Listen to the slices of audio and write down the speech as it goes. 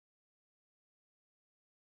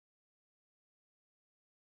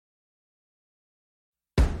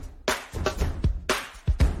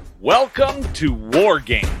Welcome to War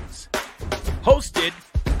Games, hosted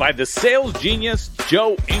by the sales genius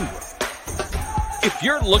Joe Ingram. If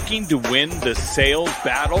you're looking to win the sales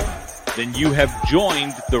battle, then you have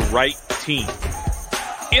joined the right team.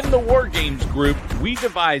 In the War Games group, we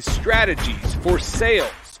devise strategies for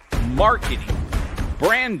sales, marketing,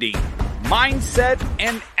 branding, mindset,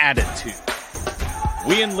 and attitude.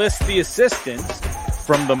 We enlist the assistance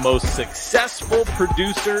from the most successful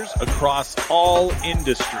producers across all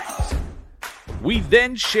industries. We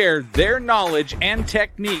then share their knowledge and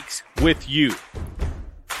techniques with you.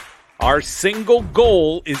 Our single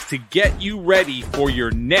goal is to get you ready for your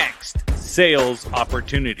next sales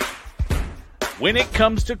opportunity. When it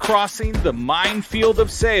comes to crossing the minefield of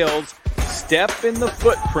sales, step in the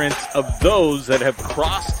footprints of those that have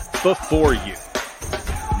crossed before you.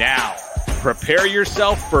 Now, prepare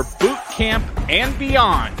yourself for boot camp and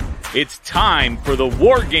beyond. It's time for the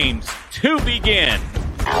War Games to begin.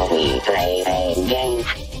 Are we playing games?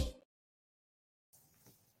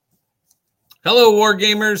 Hello, War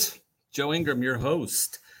Gamers. Joe Ingram, your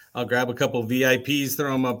host. I'll grab a couple VIPs,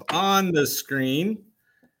 throw them up on the screen.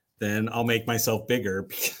 Then I'll make myself bigger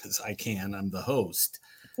because I can. I'm the host.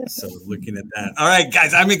 So looking at that. All right,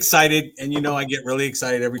 guys, I'm excited. And you know, I get really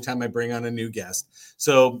excited every time I bring on a new guest.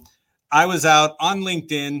 So I was out on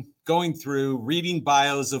LinkedIn going through, reading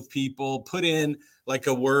bios of people, put in like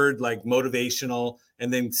a word like motivational,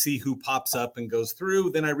 and then see who pops up and goes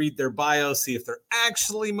through. Then I read their bio, see if they're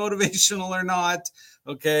actually motivational or not.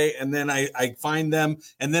 Okay. And then I find them.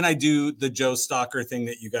 And then I do the Joe Stalker thing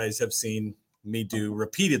that you guys have seen me do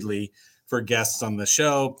repeatedly for guests on the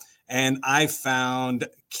show. And I found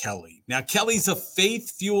Kelley. Now, Kelley's a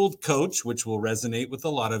faith-fueled coach, which will resonate with a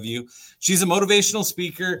lot of you. She's a motivational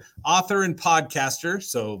speaker, author, and podcaster.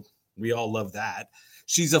 So we all love that.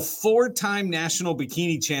 She's a 4-time national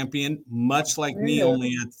bikini champion, much like me,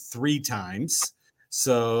 only at 3 times.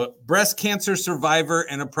 So breast cancer survivor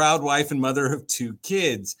and a proud wife and mother of 2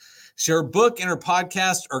 kids. Her book and her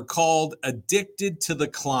podcast are called Addicted to the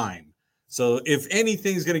Climb. So if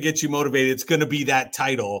anything's going to get you motivated, it's going to be that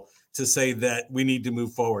title to say that we need to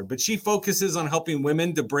move forward. But she focuses on helping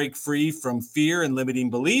women to break free from fear and limiting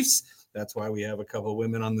beliefs. That's why we have a couple of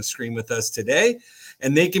women on the screen with us today.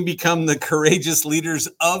 And they can become the courageous leaders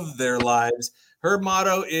of their lives. Her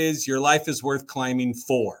motto is, your life is worth climbing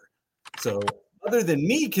for. So other than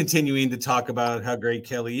me continuing to talk about how great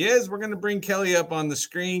Kelley is, we're going to bring Kelley up on the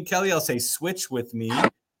screen. Kelley, I'll say switch with me.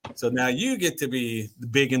 So now you get to be the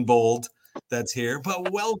big and bold that's here.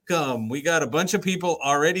 But welcome. We got a bunch of people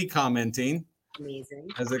already commenting. Amazing.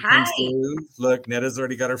 As it comes through. Look, Netta's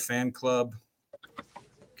already got her fan club.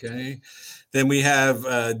 Okay. Then we have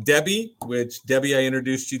Debbie, which Debbie I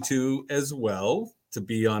introduced you to as well to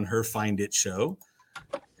be on her Find It show.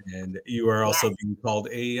 And you are also being called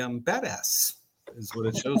a badass, is what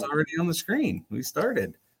it shows already on the screen. We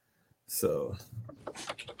started. So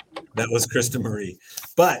that was Krista Marie.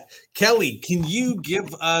 But Kelley, can you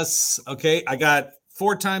give us, okay, I got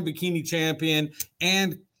 4-time bikini champion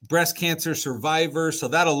and breast cancer survivor. So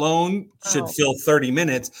that alone should fill 30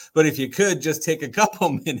 minutes. But if you could just take a couple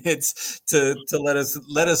minutes to let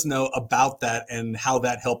us know about that and how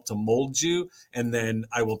that helped to mold you. And then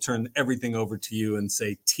I will turn everything over to you and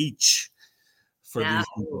say, teach for these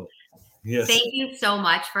people. Yes. Thank you so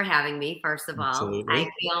much for having me. First of all, Absolutely. I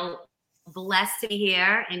feel blessed to be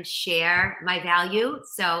here and share my value.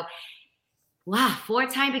 So, wow,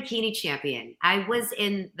 4-time bikini champion. I was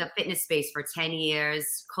in the fitness space for 10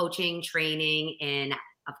 years, coaching, training, and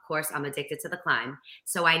of course, I'm addicted to the climb.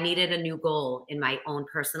 So I needed a new goal in my own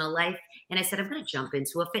personal life. And I said, I'm going to jump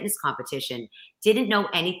into a fitness competition. Didn't know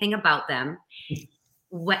anything about them.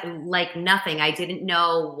 Like nothing. I didn't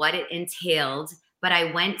know what it entailed, but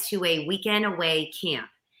I went to a weekend away camp.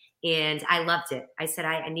 And I loved it. I said,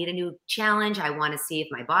 I need a new challenge. I want to see if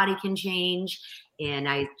my body can change. And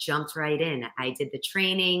I jumped right in. I did the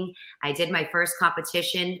training. I did my first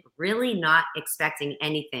competition, really not expecting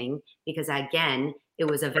anything because, again, it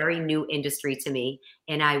was a very new industry to me.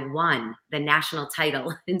 And I won the national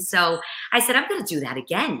title. And so I said, I'm going to do that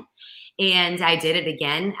again. And I did it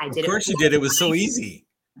again. I did it. Of course you did. It was so easy.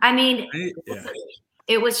 I mean, Yeah.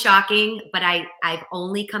 It was shocking, but I've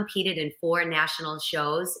only competed in 4 national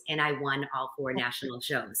shows and I won all 4 national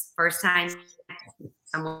shows. First time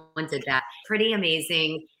someone did that. Pretty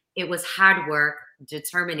amazing. It was hard work,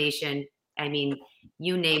 determination. I mean,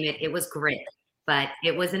 you name it. It was grit, but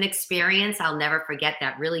it was an experience I'll never forget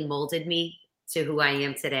that really molded me to who I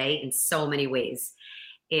am today in so many ways.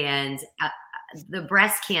 And the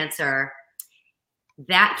breast cancer,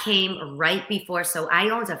 that came right before. So I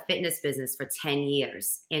owned a fitness business for 10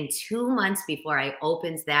 years. And 2 months before I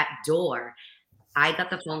opened that door, I got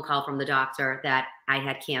the phone call from the doctor that I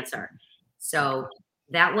had cancer. So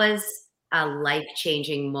that was a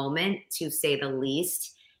life-changing moment, to say the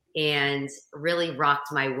least, and really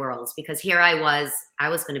rocked my world, because here I was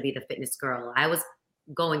going to be the fitness girl. I was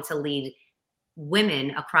going to lead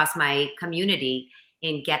women across my community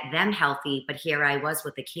and get them healthy. But here I was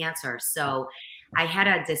with the cancer. So I had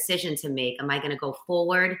a decision to make. Am I going to go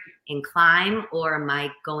forward and climb, or am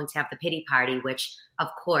I going to have the pity party, which of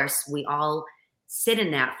course we all sit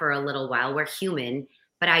in that for a little while. We're human.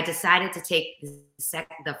 But I decided to take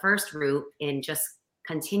the first route and just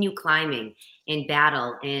continue climbing in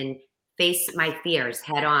battle and face my fears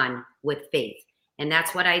head on with faith. And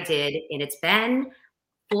that's what I did. And it's been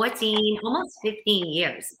 14, almost 15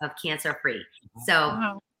 years of cancer free. So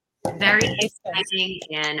wow. Very exciting.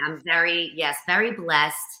 And I'm very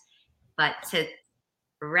blessed. But to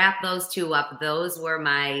wrap those two up, those were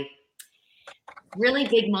my really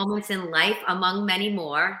big moments in life, among many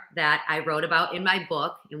more that I wrote about in my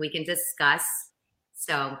book, and we can discuss.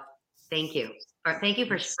 So thank you. Thank you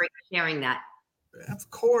for sharing that.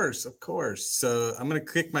 Of course. So I'm going to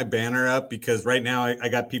click my banner up, because right now I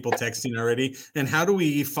got people texting already. And how do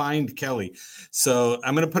we find Kelley? So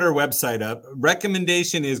I'm going to put her website up.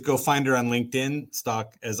 Recommendation is go find her on LinkedIn,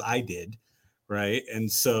 stalk as I did, right?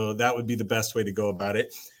 And so that would be the best way to go about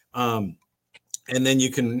it. And then you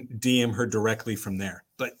can DM her directly from there.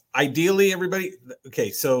 But ideally, everybody, okay,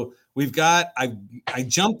 so we've got, I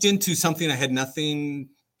jumped into something I had nothing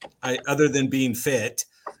other than being fit,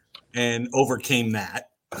 and overcame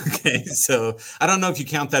that. Okay, so I don't know if you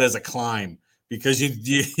count that as a climb, because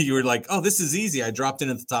you were like, oh, this is easy. I dropped in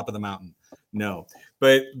at the top of the mountain. No,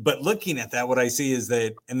 but looking at that, what I see is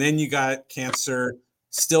that, and then you got cancer,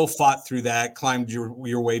 still fought through that, climbed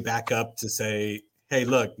your way back up to say, hey,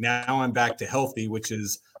 look, now I'm back to healthy, which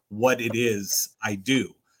is what it is I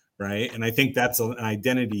do, right? And I think that's an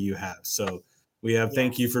identity you have. So we have,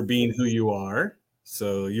 thank you for being who you are.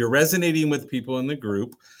 So you're resonating with people in the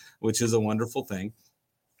group, which is a wonderful thing.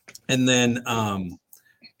 And then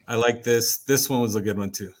I like this. This one was a good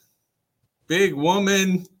one too. Big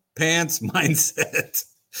woman pants mindset.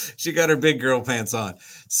 She got her big girl pants on.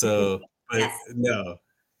 So, but no,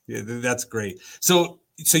 yeah, that's great. So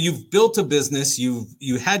you've built a business. You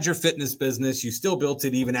had your fitness business. You still built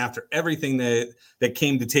it even after everything that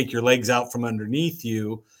came to take your legs out from underneath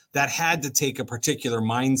you. That had to take a particular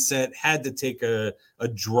mindset, had to take a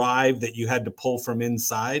drive that you had to pull from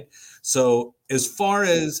inside. So as far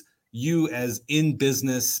as you as in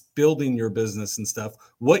business, building your business and stuff,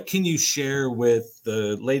 what can you share with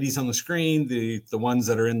the ladies on the screen, the ones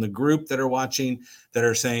that are in the group that are watching, that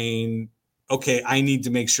are saying, okay, I need to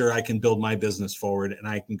make sure I can build my business forward and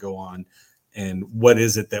I can go on? And what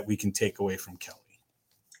is it that we can take away from Kelley?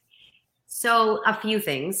 So a few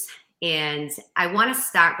things. And I want to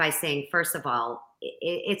start by saying, first of all,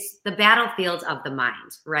 it's the battlefield of the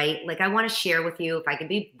mind, right? Like, I want to share with you, if I can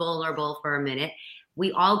be vulnerable for a minute,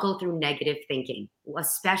 we all go through negative thinking,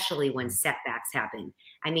 especially when setbacks happen.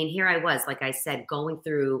 I mean, here I was, like I said, going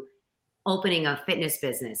through opening a fitness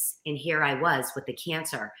business, and here I was with the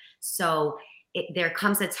cancer. So there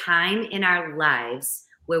comes a time in our lives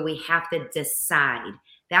where we have to decide.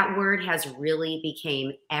 That word has really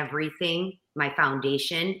became everything, my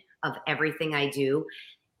foundation of everything I do.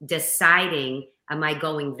 Deciding, am I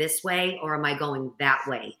going this way or am I going that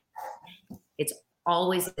way? It's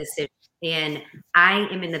always a decision. And I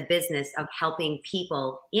am in the business of helping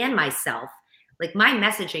people and myself. Like, my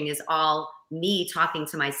messaging is all me talking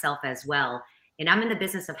to myself as well. And I'm in the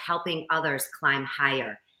business of helping others climb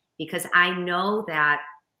higher, because I know that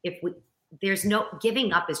there's no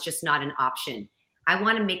giving up, is just not an option. I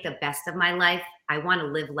want to make the best of my life. I want to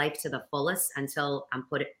live life to the fullest until I'm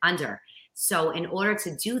put under. So in order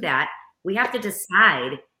to do that, we have to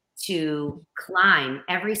decide to climb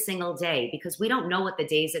every single day, because we don't know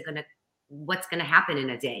what's going to happen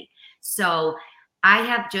in a day. So I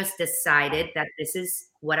have just decided that this is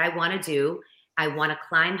what I want to do. I want to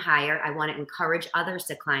climb higher. I want to encourage others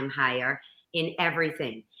to climb higher in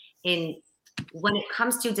everything. And when it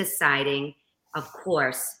comes to deciding, of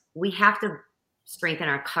course, we have to strengthen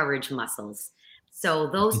our courage muscles.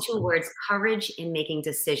 So those two words, courage and making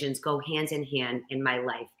decisions, go hand in hand in my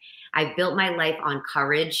life. I've built my life on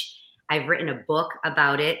courage. I've written a book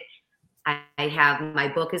about it.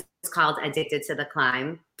 My book is called Addicted to the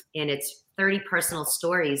Climb, and it's 30 personal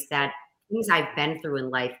stories, that things I've been through in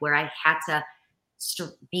life where I had to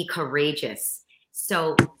be courageous.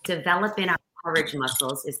 So developing our courage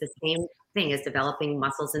muscles is the same thing as developing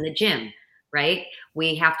muscles in the gym. right?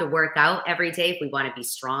 We have to work out every day if we want to be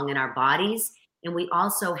strong in our bodies. And we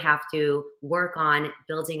also have to work on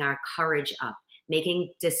building our courage up,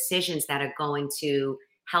 making decisions that are going to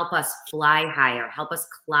help us fly higher, help us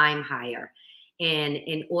climb higher. And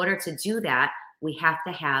in order to do that, we have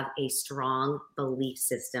to have a strong belief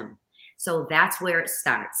system. So that's where it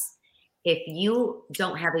starts. If you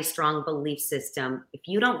don't have a strong belief system, if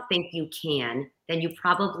you don't think you can, then you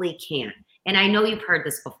probably can't. And I know you've heard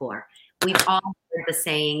this before. We've all heard the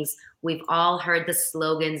sayings. We've all heard the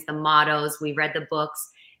slogans, the mottos. We read the books.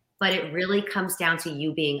 But it really comes down to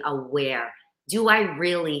you being aware. Do I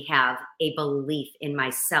really have a belief in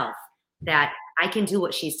myself that I can do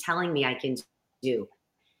what she's telling me I can do?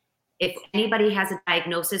 If anybody has a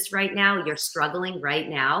diagnosis right now, you're struggling right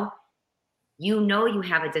now, you know you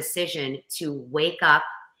have a decision to wake up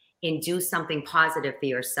and do something positive for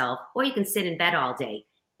yourself, or you can sit in bed all day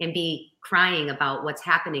and be crying about what's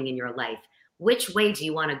happening in your life. Which way do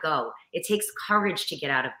you want to go? It takes courage to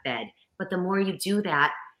get out of bed, but the more you do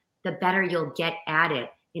that, the better you'll get at it.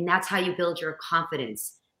 And that's how you build your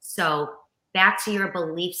confidence. So back to your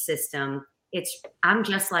belief system, I'm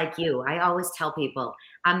just like you. I always tell people,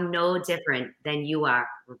 I'm no different than you are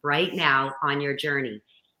right now on your journey.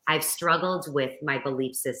 I've struggled with my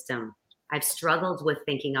belief system. I've struggled with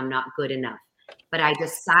thinking I'm not good enough. But I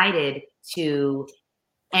decided to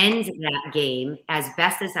end that game as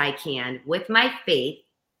best as I can with my faith,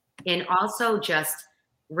 and also just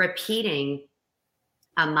repeating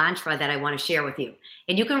a mantra that I want to share with you.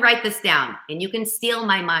 And you can write this down and you can steal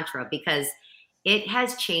my mantra because it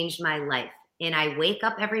has changed my life. And I wake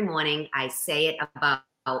up every morning, I say it I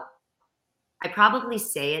probably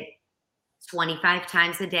say it 25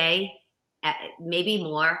 times a day, maybe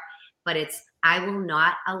more, but I will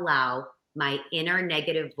not allow my inner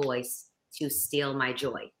negative voice to steal my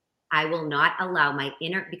joy. I will not allow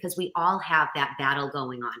because we all have that battle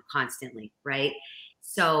going on constantly, right?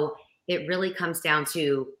 So it really comes down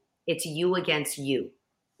to, it's you against you.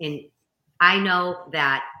 And I know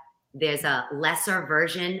that there's a lesser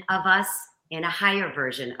version of us and a higher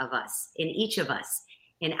version of us in each of us.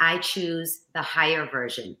 And I choose the higher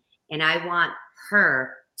version. And I want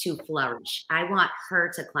her to flourish. I want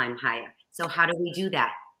her to climb higher. So how do we do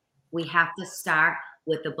that? We have to start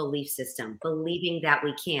with the belief system, believing that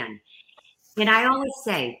we can. And I always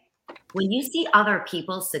say, when you see other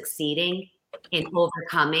people succeeding and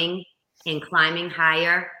overcoming and climbing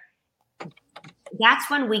higher, that's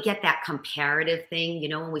when we get that comparative thing,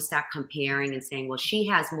 when we start comparing and saying, well, she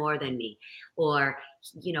has more than me, or,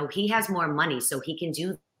 he has more money, so he can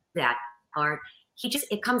do that. Or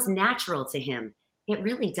it comes natural to him. It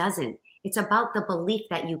really doesn't. It's about the belief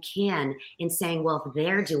that you can, and saying, well, if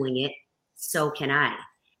they're doing it, so can I.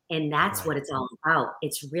 And that's what it's all about.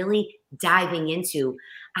 It's really diving into,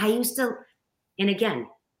 and again,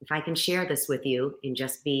 if I can share this with you and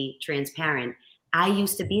just be transparent, I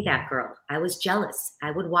used to be that girl. I was jealous.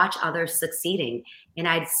 I would watch others succeeding and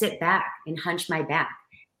I'd sit back and hunch my back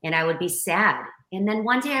and I would be sad. And then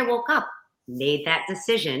one day I woke up, made that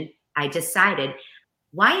decision. I decided,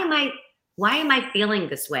 why am I feeling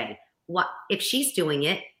this way? What if she's doing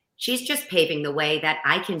it? She's just paving the way that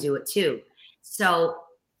I can do it too. So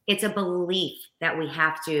it's a belief that we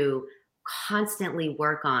have to constantly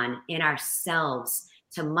work on in ourselves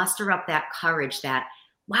to muster up that courage that,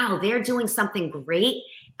 wow, they're doing something great.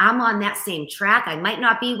 I'm on that same track. I might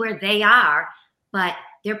not be where they are, but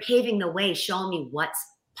they're paving the way, showing me what's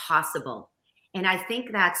possible. And I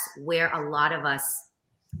think that's where a lot of us,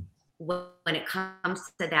 when it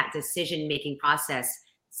comes to that decision-making process,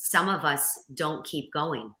 some of us don't keep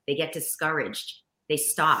going. They get discouraged. They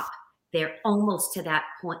stop. They're almost to that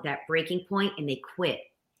point, that breaking point, and they quit.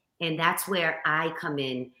 And that's where I come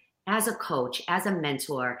in as a coach, as a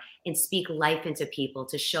mentor, and speak life into people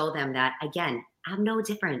to show them that, again, I'm no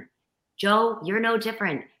different. Joe, you're no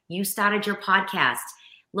different. You started your podcast.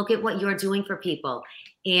 Look at what you're doing for people.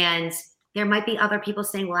 And there might be other people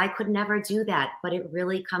saying, well, I could never do that. But it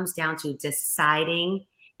really comes down to deciding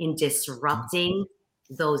and disrupting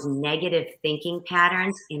those negative thinking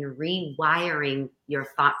patterns and rewiring your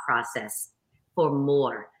thought process for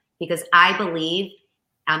more. Because I believe,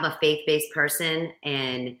 I'm a faith-based person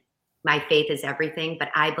and my faith is everything, but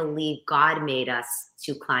I believe God made us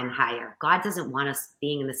to climb higher. God doesn't want us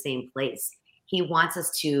being in the same place. He wants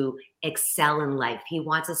us to excel in life. He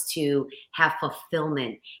wants us to have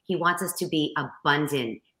fulfillment. He wants us to be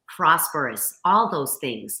abundant, prosperous, all those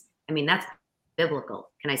things. I mean, that's biblical.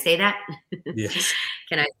 Can I say that? Yes.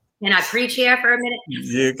 Can I preach here for a minute?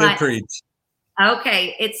 You can preach.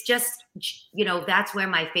 Okay. It's just, that's where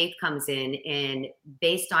my faith comes in. And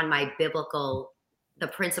based on my biblical the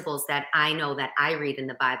principles that I know that I read in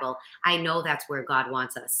the Bible, I know that's where God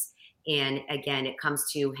wants us. And again, it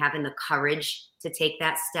comes to having the courage to take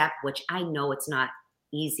that step, which I know it's not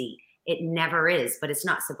easy. It never is, but it's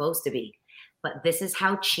not supposed to be. But this is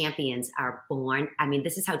how champions are born. I mean,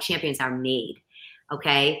 this is how champions are made.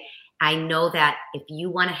 Okay. I know that if you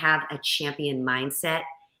want to have a champion mindset,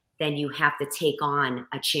 then you have to take on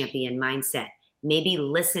a champion mindset. Maybe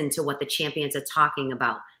listen to what the champions are talking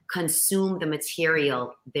about. Consume the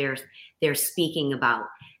material they're speaking about.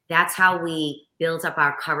 That's how we build up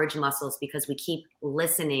our courage muscles, because we keep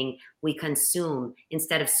listening, we consume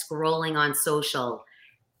instead of scrolling on social.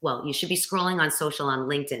 Well, you should be scrolling on social on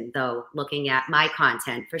LinkedIn, though, looking at my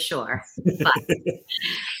content for sure.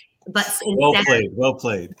 But well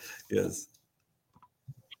played. Yes.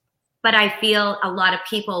 But I feel a lot of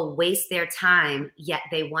people waste their time, yet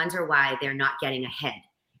they wonder why they're not getting ahead.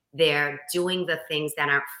 They're doing the things that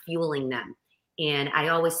aren't fueling them. And I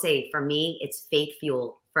always say, for me, it's faith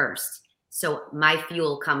fuel first. So my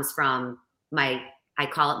fuel comes from I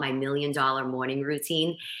call it my $1 million morning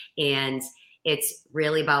routine. And it's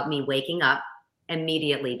really about me waking up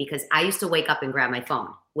immediately, because I used to wake up and grab my phone,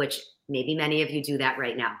 which maybe many of you do that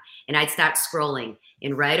right now. And I'd start scrolling,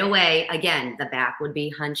 and right away, again, the back would be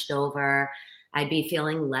hunched over. I'd be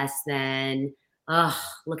feeling less than, oh,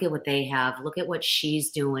 look at what they have. Look at what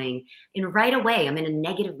she's doing. And right away, I'm in a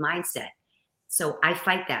negative mindset. So I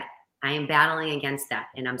fight that. I am battling against that.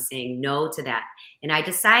 And I'm saying no to that. And I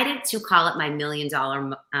decided to call it my $1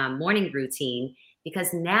 million morning routine,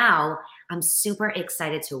 because now I'm super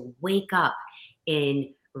excited to wake up and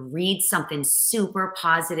read something super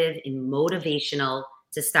positive and motivational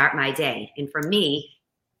to start my day. And for me,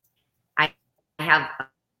 I have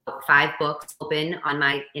 5 books open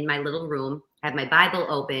in my little room. I have my Bible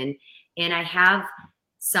open, and I have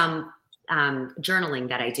some journaling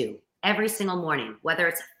that I do every single morning, whether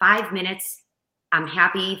it's 5 minutes. I'm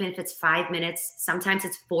happy even if it's 5 minutes. Sometimes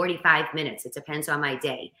it's 45 minutes. It depends on my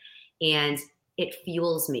day. And it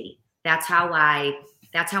fuels me. That's how I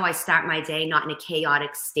start my day, not in a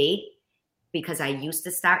chaotic state, because I used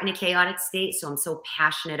to start in a chaotic state. So I'm so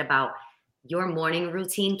passionate about your morning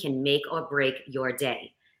routine can make or break your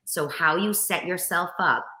day. So how you set yourself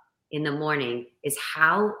up in the morning is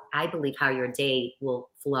how your day will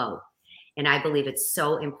flow. And I believe it's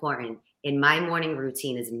so important. And my morning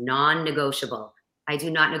routine is non-negotiable. I do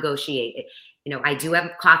not negotiate it. You know, I do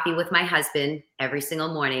have coffee with my husband every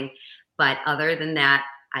single morning, but other than that,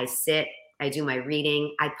 I sit, I do my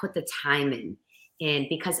reading, I put the time in. And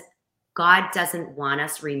because God doesn't want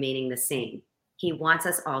us remaining the same. He wants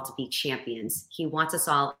us all to be champions. He wants us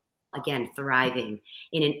all, again, thriving.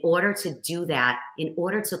 And in order to do that, in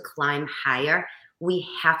order to climb higher, we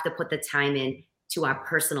have to put the time in to our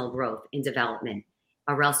personal growth and development,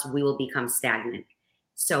 or else we will become stagnant.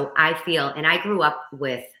 So I feel, and I grew up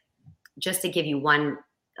with, just to give you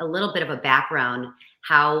a little bit of a background,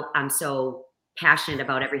 how I'm so passionate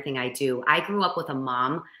about everything I do. I grew up with a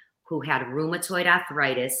mom who had rheumatoid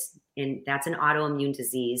arthritis, and that's an autoimmune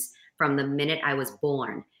disease from the minute I was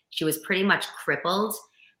born. She was pretty much crippled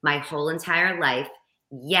my whole entire life,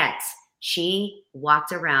 yet she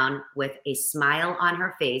walked around with a smile on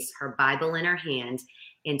her face, her Bible in her hand,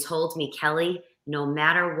 and told me, Kelley, no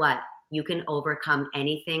matter what, you can overcome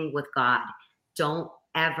anything with God. Don't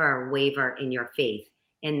ever waver in your faith.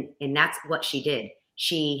 And that's what she did.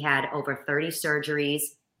 She had over 30 surgeries,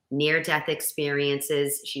 near-death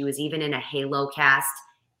experiences. She was even in a halo cast.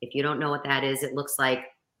 If you don't know what that is, it looks like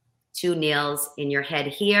 2 nails in your head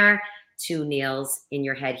here, 2 nails in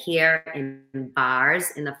your head here, and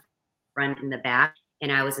bars in the front and the back.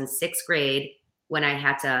 And I was in 6th grade when I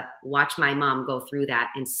had to watch my mom go through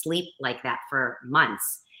that and sleep like that for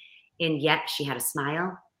months. And yet she had a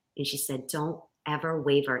smile, and she said, don't ever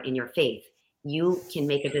waver in your faith. You can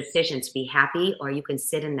make a decision to be happy, or you can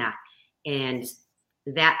sit in that. And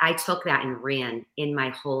that I took that and ran in my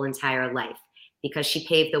whole entire life, because she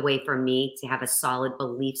paved the way for me to have a solid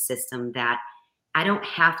belief system that I don't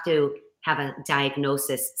have to have a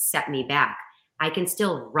diagnosis set me back. I can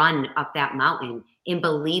still run up that mountain and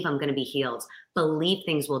believe I'm going to be healed, believe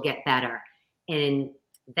things will get better. And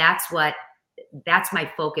that's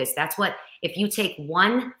my focus. That's what, if you take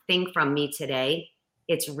one thing from me today,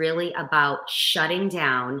 it's really about shutting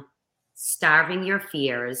down, starving your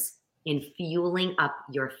fears, and fueling up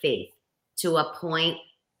your faith to a point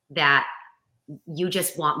that you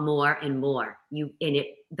just want more and more.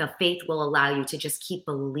 The faith will allow you to just keep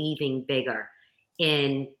believing bigger.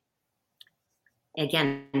 And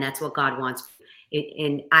again, that's what God wants.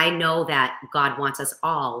 And I know that God wants us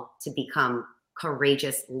all to become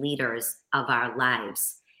courageous leaders of our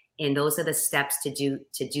lives. And those are the steps to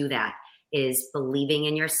do that, is believing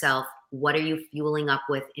in yourself. What are you fueling up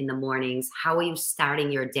with in the mornings? How are you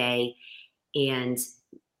starting your day? And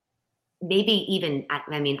maybe even,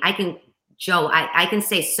 I mean, Joe, I can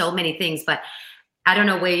say so many things, but I don't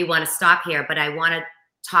know where you want to stop here, but I want to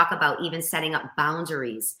talk about even setting up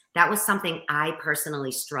boundaries. That was something I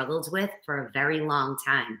personally struggled with for a very long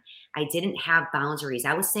time. I didn't have boundaries.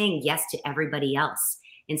 I was saying yes to everybody else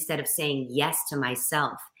instead of saying yes to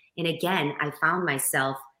myself. And again, I found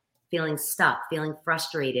myself feeling stuck, feeling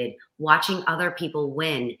frustrated, watching other people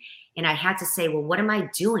win. And I had to say, well, what am I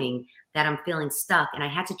doing that I'm feeling stuck? And I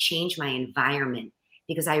had to change my environment,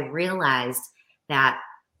 because I realized that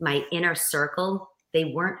my inner circle, they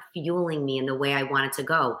weren't fueling me in the way I wanted to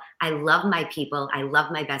go. I love my people. I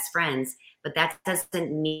love my best friends, but that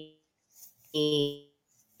doesn't mean,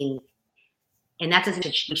 and that doesn't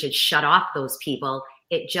mean you should shut off those people.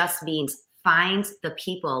 It just means find the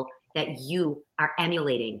people that you are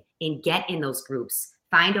emulating and get in those groups.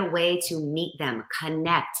 Find a way to meet them,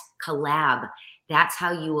 connect, collab. That's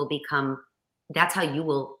how you will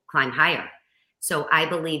climb higher. So I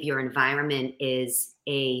believe your environment is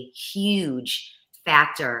a huge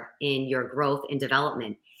factor in your growth and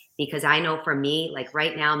development, because I know for me, like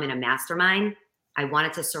right now I'm in a mastermind. I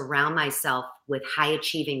wanted to surround myself with high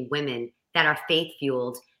achieving women that are faith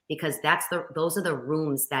fueled, because those are the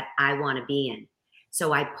rooms that I want to be in.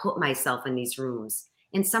 So I put myself in these rooms,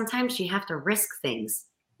 and sometimes you have to risk things.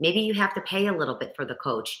 Maybe you have to pay a little bit for the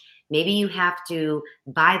coach. Maybe you have to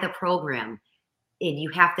buy the program, and you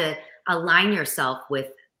have to align yourself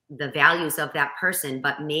with the values of that person,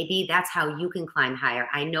 but maybe that's how you can climb higher.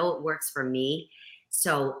 I know it works for me.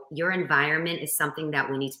 So your environment is something that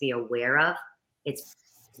we need to be aware of. It's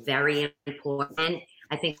very important.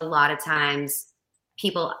 I think a lot of times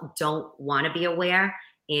people don't want to be aware,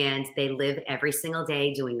 and they live every single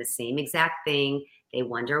day doing the same exact thing. They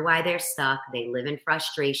wonder why they're stuck. They live in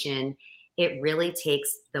frustration. It really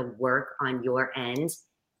takes the work on your end.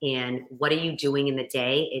 And what are you doing in the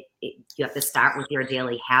day? You have to start with your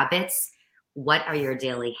daily habits. What are your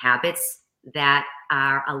daily habits that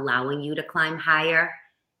are allowing you to climb higher?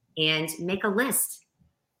 And make a list.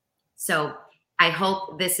 So I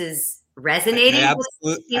hope this is resonating. I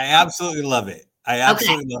absolutely love it. I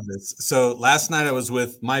absolutely love this. So last night I was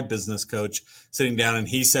with my business coach sitting down, and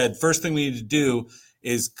he said, first thing we need to do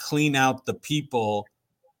is clean out the people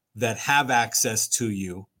that have access to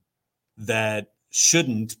you that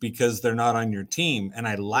shouldn't, because they're not on your team. And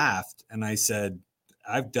I laughed and I said,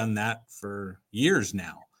 I've done that for years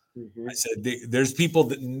now. Mm-hmm. I said,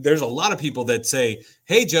 there's a lot of people that say,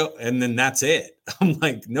 hey, Joe, and then that's it. I'm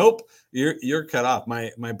like, nope, you're cut off.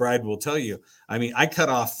 My bride will tell you. I mean, I cut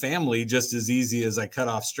off family just as easy as I cut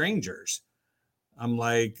off strangers. I'm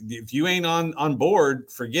like, if you ain't on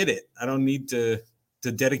board, forget it. I don't need to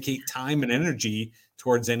dedicate time and energy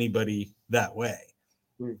towards anybody that way.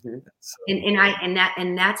 Mm-hmm. So,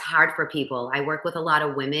 and that's hard for people. I work with a lot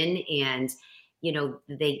of women, and you know,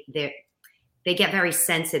 they get very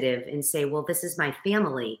sensitive and say, well, this is my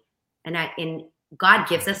family. And God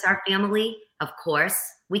gives us our family. Of course,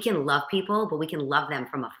 we can love people, but we can love them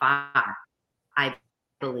from afar. I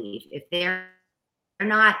believe if they're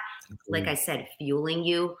not, like I said, fueling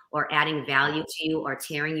you or adding value to you or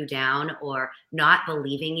tearing you down or not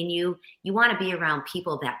believing in you, you want to be around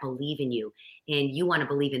people that believe in you, and you want to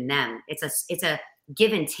believe in them. It's a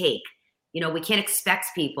give and take. You know, we can't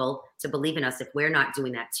expect people to believe in us if we're not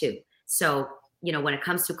doing that too. So, you know, when it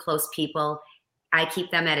comes to close people, I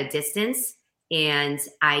keep them at a distance, and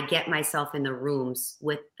I get myself in the rooms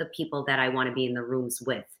with the people that I want to be in the rooms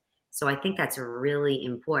with. So I think that's really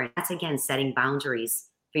important. That's, again, setting boundaries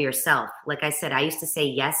for yourself. Like I said, I used to say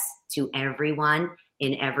yes to everyone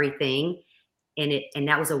in everything. And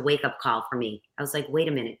that was a wake-up call for me. I was like, wait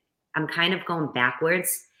a minute, I'm kind of going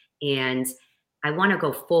backwards, and I want to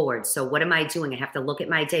go forward. So what am I doing? I have to look at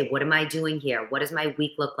my day. What am I doing here? What does my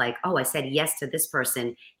week look like? Oh, I said yes to this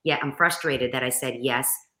person. Yeah, I'm frustrated that I said yes,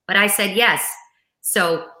 but I said yes.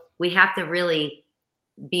 So we have to really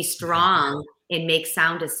be strong and make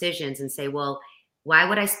sound decisions and say, well, why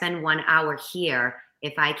would I spend 1 hour here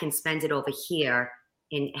if I can spend it over here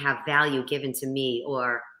and have value given to me,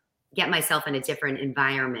 or get myself in a different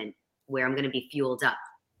environment where I'm going to be fueled up?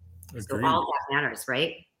 Agreed. So all that matters,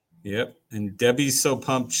 right? Yep. And Debbie's so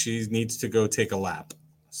pumped she needs to go take a lap.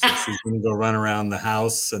 So she's going to go run around the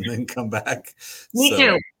house and then come back. Me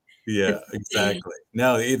too. Yeah, exactly.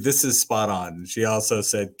 No, this is spot on. She also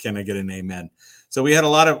said, "Can I get an amen?" So we had a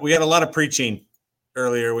lot of preaching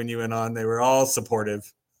earlier when you went on. They were all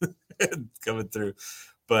supportive coming through.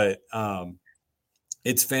 But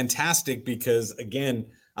it's fantastic because, again,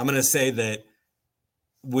 I'm going to say that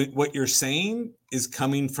what you're saying is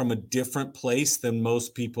coming from a different place than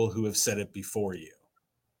most people who have said it before you.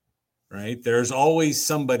 Right? There's always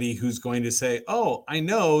somebody who's going to say, oh, I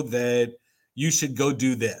know that you should go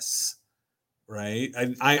do this. Right?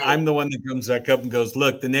 I'm the one that comes back up and goes,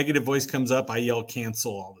 look, the negative voice comes up. I yell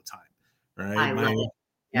cancel all the time. Right?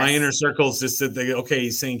 My inner circles just said, okay,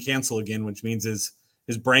 he's saying cancel again, which means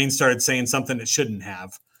his brain started saying something it shouldn't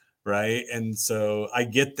have. Right? And so I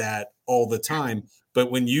get that all the time. But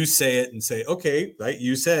when you say it and say, okay, right,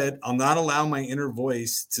 you said, I'll not allow my inner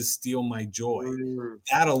voice to steal my joy.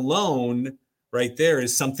 That alone right there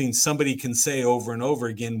is something somebody can say over and over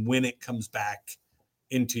again when it comes back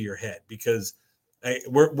into your head, because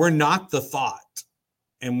we're not the thought.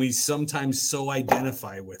 And we sometimes so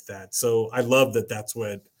identify with that. So I love that that's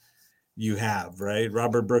what you have, right?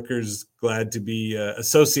 Robert Brooker's glad to be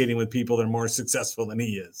associating with people that are more successful than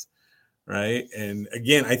he is, right? And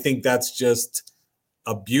again, I think that's just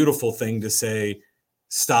a beautiful thing to say,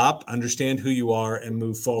 stop, understand who you are, and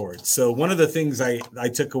move forward. So one of the things I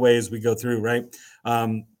took away as we go through, right?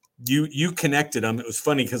 You connected them. It was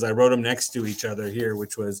funny because I wrote them next to each other here,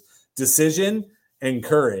 which was decision and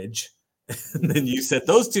courage. And then you said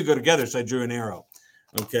those two go together. So I drew an arrow.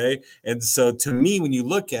 Okay. And so to me, when you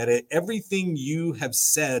look at it, everything you have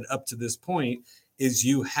said up to this point is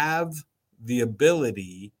you have the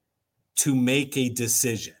ability to make a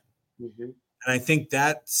decision. Mm-hmm. And I think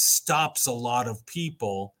that stops a lot of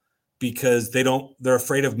people because they're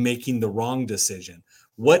afraid of making the wrong decision.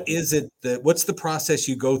 What is it what's the process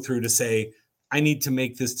you go through to say, I need to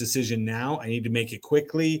make this decision now. I need to make it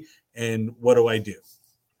quickly. And what do I do?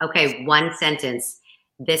 Okay. One sentence.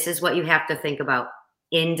 This is what you have to think about.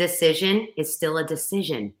 Indecision is still a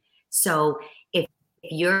decision. So if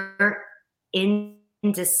you're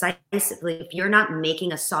indecisively, if you're not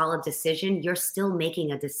making a solid decision, you're still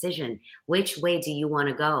making a decision. Which way do you want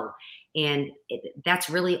to go? And that's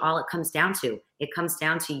really all it comes down to. It comes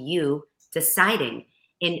down to you deciding.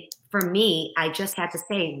 And for me, I just had to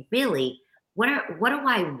say, really, what do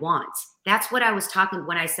I want? That's what I was talking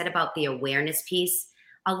when I said about the awareness piece.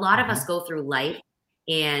 A lot of us go through life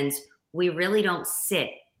and we really don't sit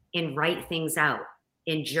and write things out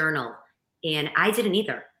and journal. And I didn't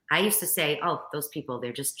either. I used to say, oh, those people,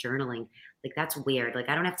 they're just journaling. Like, that's weird. Like,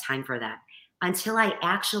 I don't have time for that. Until I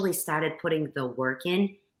actually started putting the work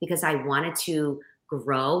in, because I wanted to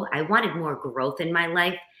grow. I wanted more growth in my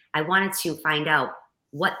life. I wanted to find out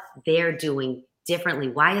what they're doing differently.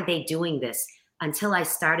 Why are they doing this? Until I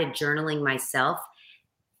started journaling myself,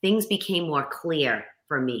 things became more clear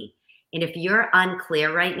for me. And if you're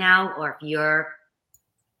unclear right now, or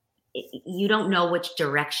if you don't know which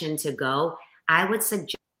direction to go, I would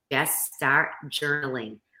suggest start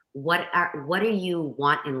journaling. What do you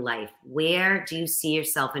want in life? Where do you see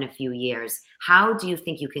yourself in a few years? How do you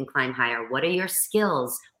think you can climb higher? What are your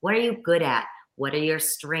skills? What are you good at? What are your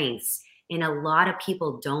strengths? And a lot of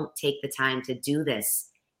people don't take the time to do this,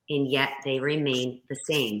 and yet they remain the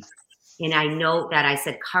same. And I know that I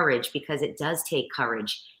said courage because it does take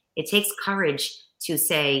courage. It takes courage to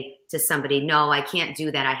say to somebody, no, I can't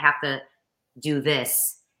do that. I have to do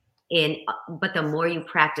this. But the more you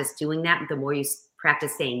practice doing that, the more you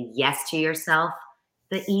practice saying yes to yourself,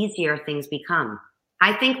 the easier things become.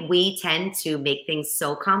 I think we tend to make things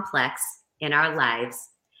so complex in our lives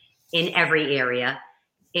in every area.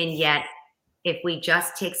 And yet, if we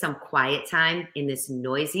just take some quiet time in this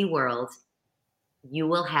noisy world, you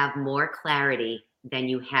will have more clarity than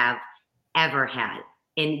you have ever had.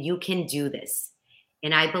 And you can do this.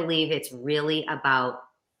 And I believe it's really about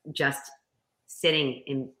just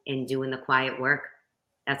sitting and doing the quiet work.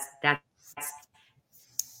 That's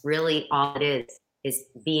really all it is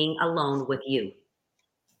being alone with you.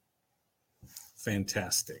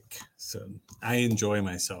 Fantastic. So I enjoy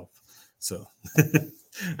myself. So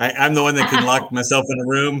I'm the one that can lock myself in a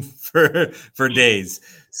room for days.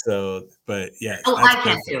 So, but yeah. Oh, I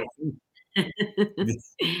can too.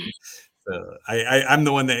 So I'm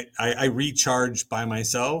the one that I recharge by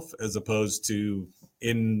myself as opposed to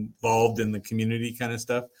involved in the community kind of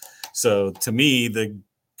stuff. So to me, the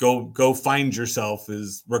go find yourself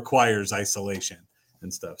requires isolation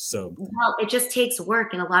and stuff. So well, it just takes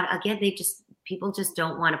work, and people just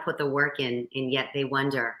don't want to put the work in, and yet they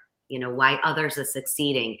wonder, why others are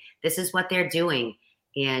succeeding. This is what they're doing,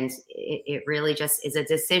 and it really just is a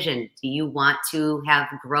decision. Do you want to have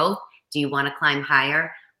growth? Do you want to climb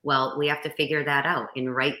higher? Well, we have to figure that out. And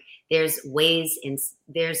there's ways and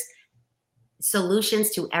there's solutions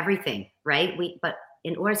to everything, right? But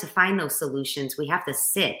in order to find those solutions, we have to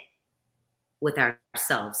sit with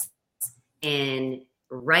ourselves and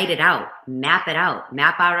write it out, map out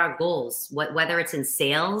our goals, whether it's in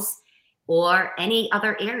sales or any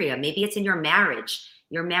other area. Maybe it's in your marriage.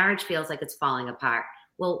 Your marriage feels like it's falling apart.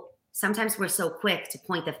 Well, sometimes we're so quick to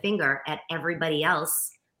point the finger at everybody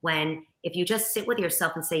else, when if you just sit with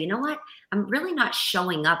yourself and say, you know what, I'm really not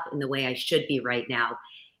showing up in the way I should be right now.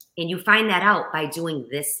 And you find that out by doing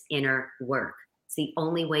this inner work. It's the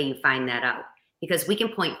only way you find that out, because we can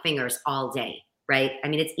point fingers all day, right? I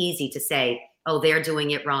mean, it's easy to say, oh, they're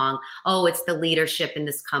doing it wrong. Oh, it's the leadership in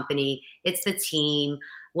this company. It's the team.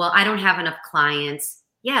 Well, I don't have enough clients.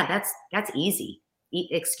 Yeah, that's easy.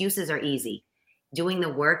 Excuses are easy. Doing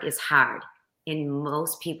the work is hard. And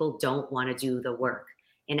most people don't want to do the work.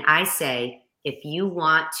 And I say, if you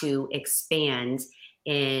want to expand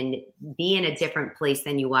and be in a different place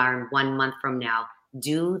than you are in 1 month from now,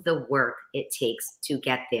 do the work it takes to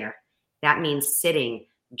get there. That means sitting,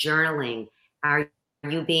 journaling. Are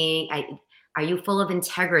you full of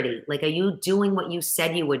integrity? Like, are you doing what you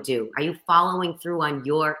said you would do? Are you following through on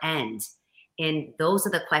your end? And those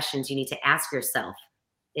are the questions you need to ask yourself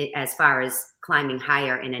as far as climbing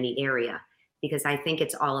higher in any area, because I think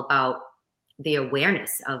it's all about the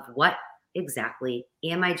awareness of what exactly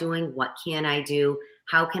am I doing? What can I do?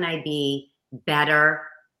 How can I be better?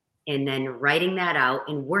 And then writing that out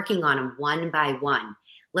and working on them one by one.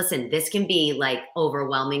 Listen, this can be like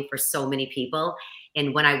overwhelming for so many people.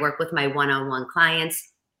 And when I work with my one-on-one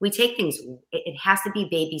clients, we take things, it has to be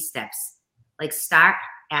baby steps. Like, start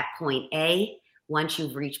at point A. Once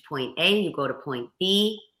you've reached point A, you go to point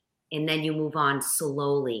B, and then you move on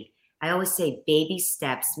slowly. I always say baby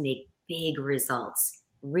steps make big results,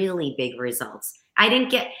 really big results.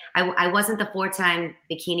 I wasn't the 4-time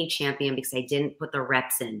bikini champion because I didn't put the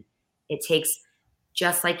reps in. It takes,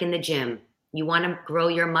 just like in the gym, you want to grow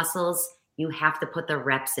your muscles, you have to put the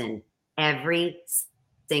reps in every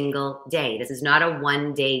single day. This is not a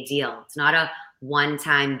one-day deal. It's not a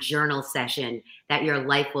one-time journal session that your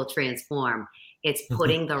life will transform. It's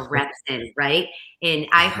putting the reps in, right? And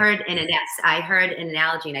I heard an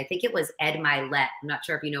analogy, and I think it was Ed Milet. I'm not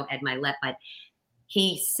sure if you know Ed Milet, but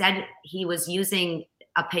he said he was using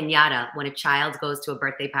a piñata when a child goes to a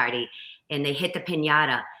birthday party and they hit the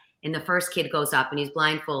piñata, and the first kid goes up and he's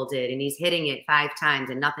blindfolded and he's hitting it 5 times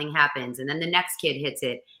and nothing happens. And then the next kid hits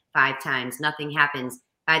it 5 times, nothing happens.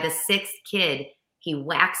 By the 6th kid, he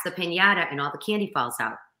whacks the piñata and all the candy falls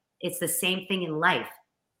out. It's the same thing in life.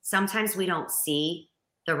 Sometimes we don't see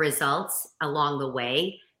the results along the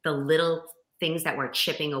way, the little things that we're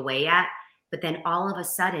chipping away at, but then all of a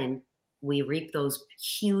sudden we reap those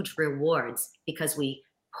huge rewards because we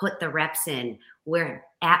put the reps in. We're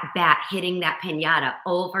at bat hitting that piñata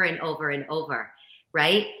over and over and over,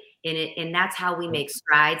 right? And that's how we make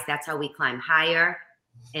strides. That's how we climb higher,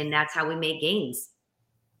 and that's how we make gains.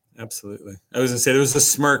 Absolutely. I was going to say, there was a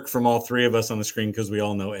smirk from all 3 of us on the screen because we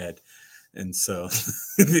all know Ed. And so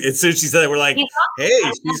as soon as she said it, we're like, hey,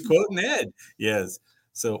 she's quoting Ed. Yes.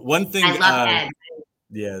 So one thing, I love Ed.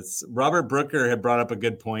 Yes, Robert Brooker had brought up a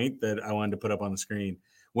good point that I wanted to put up on the screen.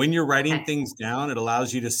 When you're writing things down, it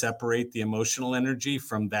allows you to separate the emotional energy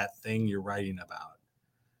from that thing you're writing about,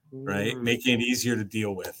 right? Making it easier to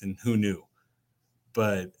deal with. And who knew?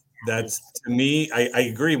 But that's, to me, I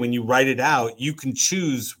agree. When you write it out, you can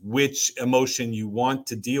choose which emotion you want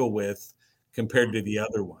to deal with compared to the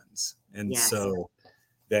other ones. And so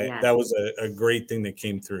that was a great thing that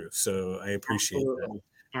came through. So I appreciate that.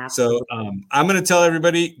 Absolutely. So I'm going to tell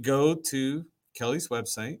everybody, go to Kelley's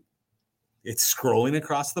website. It's scrolling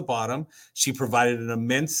across the bottom. She provided an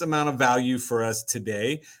immense amount of value for us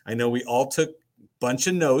today. I know we all took a bunch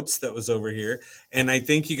of notes that was over here. And I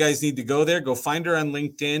think you guys need to go there, go find her on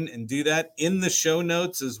LinkedIn and do that. In the show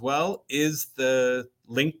notes as well is the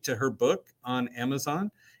link to her book on Amazon.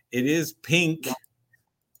 It is pink,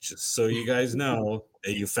 just so you guys know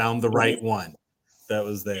that you found the right one that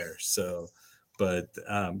was there. So, but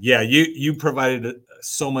you provided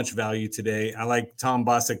so much value today. I like Tom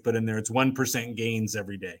Bosick put in there, it's 1% gains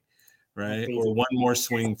every day, right? Or one more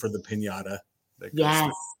swing for the piñata.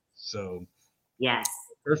 Yes. So, yes.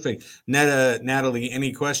 Perfect. Natalie,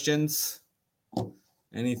 any questions?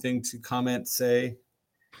 Anything to comment, say?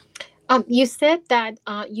 You said that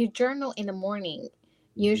you journal in the morning.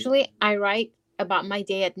 Usually I write about my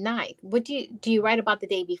day at night. What do you write about the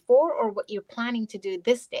day before, or what you're planning to do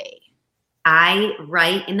this day? I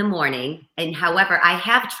write in the morning, and however, I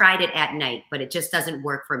have tried it at night, but it just doesn't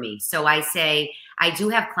work for me. So I say, I do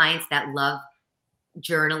have clients that love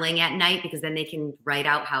journaling at night because then they can write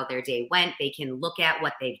out how their day went. They can look at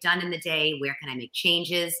what they've done in the day. Where can I make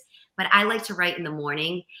changes? But I like to write in the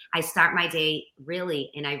morning. I start my day really,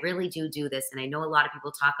 and I really do this. And I know a lot of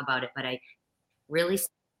people talk about it, but I really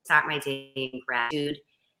start my day in gratitude.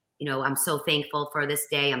 You know, I'm so thankful for this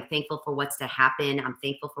day. I'm thankful for what's to happen. I'm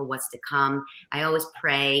thankful for what's to come. I always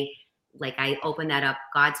pray, like I open that up.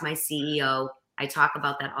 God's my CEO. I talk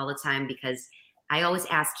about that all the time because I always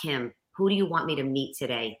ask him, who do you want me to meet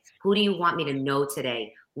today? Who do you want me to know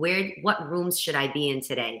today? What rooms should I be in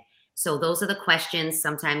today? So those are the questions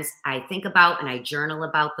sometimes I think about, and I journal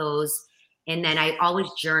about those. And then I always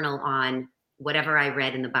journal on whatever I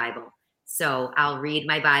read in the Bible. So I'll read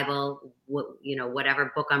my Bible,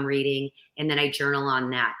 whatever book I'm reading, and then I journal on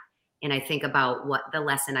that. And I think about what the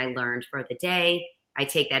lesson I learned for the day. I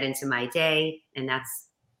take that into my day, and that's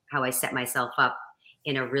how I set myself up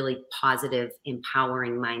in a really positive,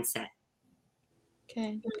 empowering mindset.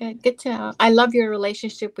 Okay, good to know. I love your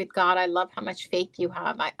relationship with God. I love how much faith you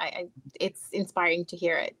have. It's inspiring to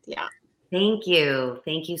hear it. Yeah. Thank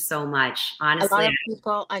you so much. Honestly, a lot of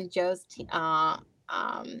people on Joe's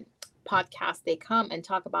podcast, they come and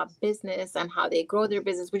talk about business and how they grow their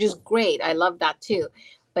business, which is great. I love that too.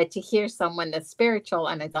 But to hear someone that's spiritual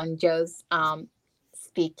and it's on Joe's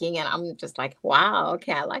speaking, and I'm just like, wow,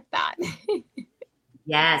 okay, I like that.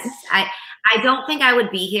 Yes. I don't think I would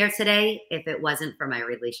be here today if it wasn't for my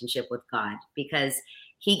relationship with God, because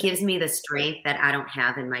he gives me the strength that I don't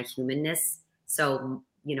have in my humanness. So,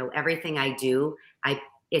 everything I do,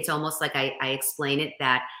 it's almost like I explain it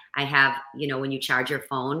that I have, when you charge your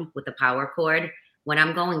phone with the power cord, when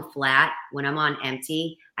I'm going flat, when I'm on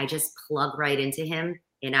empty, I just plug right into him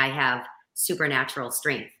and I have supernatural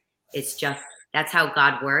strength. It's just, that's how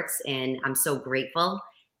God works. And I'm so grateful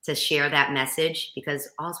to share that message, because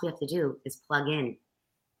all we have to do is plug in,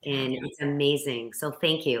 and it's amazing. So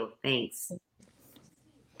thank you. Thanks.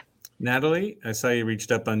 Natalie, I saw you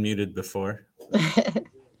reached up unmuted before.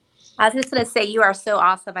 I was just going to say, you are so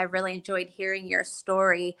awesome. I really enjoyed hearing your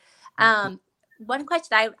story. One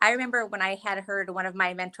question I remember when I had heard one of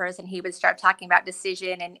my mentors, and he would start talking about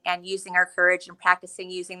decision and using our courage and practicing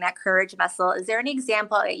using that courage muscle. Is there any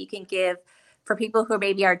example that you can give for people who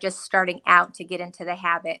maybe are just starting out to get into the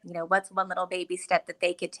habit? What's one little baby step that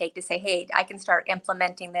they could take to say, hey, I can start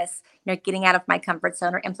implementing this, getting out of my comfort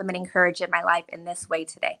zone or implementing courage in my life in this way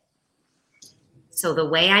today? So the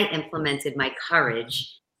way I implemented my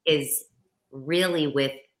courage is really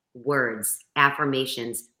with words,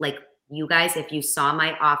 affirmations. Like, you guys, if you saw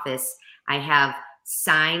my office, I have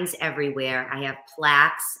signs everywhere. I have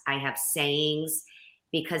plaques. I have sayings,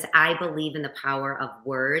 because I believe in the power of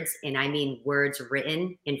words, and I mean words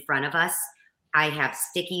written in front of us. I have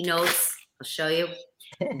sticky notes. I'll show you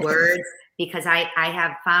words, because I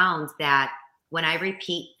have found that when I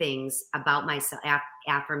repeat things about myself,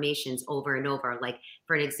 affirmations over and over, like,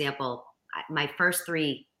 for an example, my first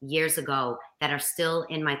 3 years ago that are still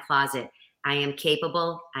in my closet, I am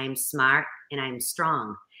capable, I am smart, and I am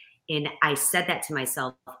strong. And I said that to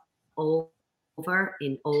myself over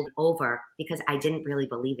and over because I didn't really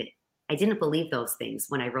believe it. I didn't believe those things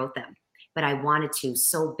when I wrote them, but I wanted to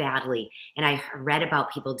so badly. And I read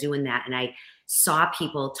about people doing that, and I saw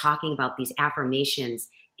people talking about these affirmations.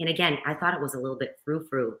 And again, I thought it was a little bit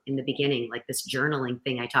frou-frou in the beginning, like this journaling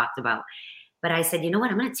thing I talked about. But I said, you know what?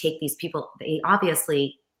 I'm going to take these people. They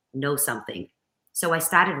obviously know something. So I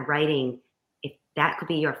started writing. If that could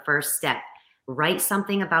be your first step, write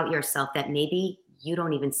something about yourself that maybe you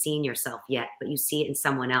don't even see in yourself yet, but you see it in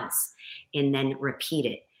someone else, and then repeat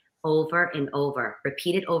it over and over.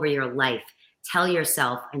 Repeat it over your life. Tell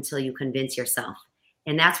yourself until you convince yourself.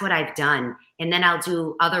 And that's what I've done. And then I'll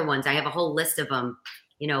do other ones. I have a whole list of them.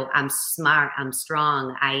 I'm smart, I'm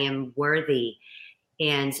strong, I am worthy.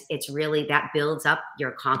 And it's really, that builds up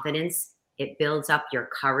your confidence. It builds up your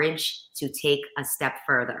courage to take a step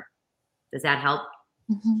further. Does that help?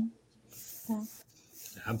 Mm-hmm. Yeah.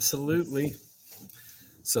 Absolutely.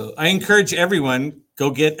 So I encourage everyone,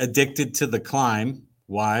 go get addicted to the climb.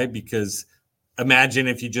 Why? Because imagine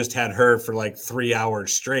if you just had her for like 3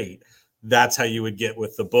 hours straight. That's how you would get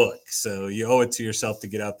with the book. So you owe it to yourself to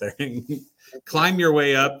get out there and climb your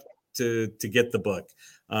way up to get the book.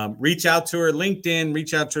 Reach out to her LinkedIn,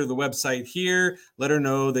 reach out to her the website here. Let her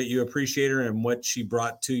know that you appreciate her and what she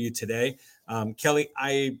brought to you today. Kelley,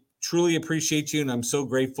 I truly appreciate you, and I'm so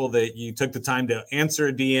grateful that you took the time to answer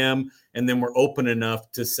a DM, and then were open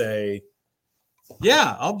enough to say,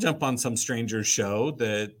 yeah, I'll jump on some stranger's show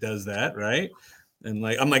that does that, right? And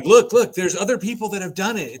I'm like, look, there's other people that have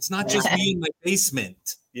done it. It's not just me in my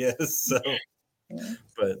basement. Yes. So,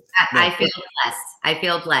 but no. I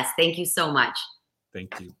feel blessed. Thank you so much.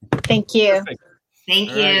 Thank you. Thank you. Perfect.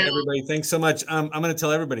 Thank All you. right, everybody. Thanks so much. I'm going to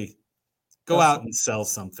tell everybody, go out and sell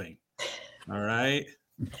something. All right.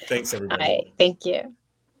 Thanks, everybody. All right. Thank you.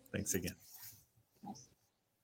 Thanks again.